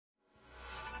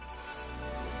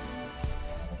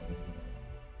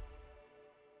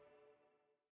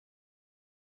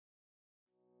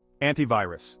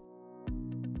Antivirus.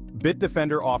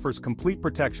 Bitdefender offers complete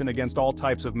protection against all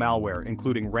types of malware,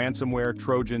 including ransomware,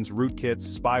 Trojans,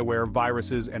 rootkits, spyware,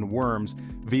 viruses, and worms,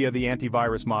 via the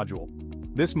Antivirus module.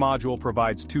 This module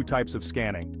provides two types of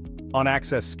scanning.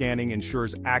 On-access scanning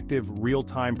ensures active,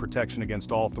 real-time protection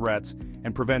against all threats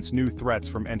and prevents new threats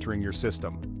from entering your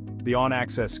system. The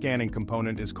on-access scanning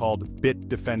component is called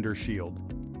Bitdefender Shield.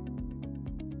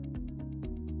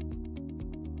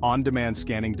 On-demand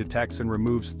scanning detects and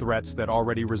removes threats that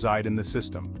already reside in the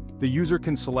system. The user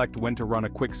can select when to run a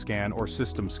quick scan or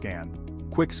system scan.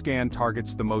 Quick scan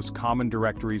targets the most common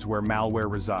directories where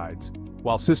malware resides,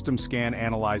 while system scan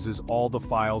analyzes all the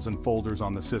files and folders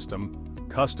on the system.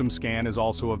 Custom scan is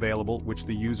also available, which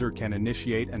the user can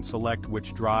initiate and select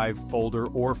which drive, folder,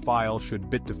 or file should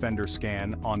Bitdefender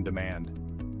scan on demand.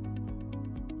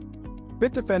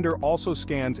 Bitdefender also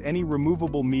scans any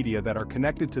removable media that are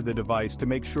connected to the device to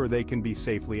make sure they can be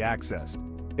safely accessed.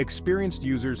 Experienced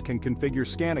users can configure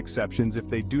scan exceptions if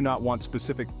they do not want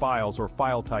specific files or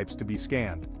file types to be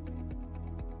scanned.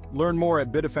 Learn more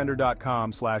at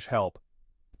bitdefender.com/help,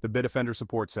 the Bitdefender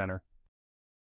Support Center.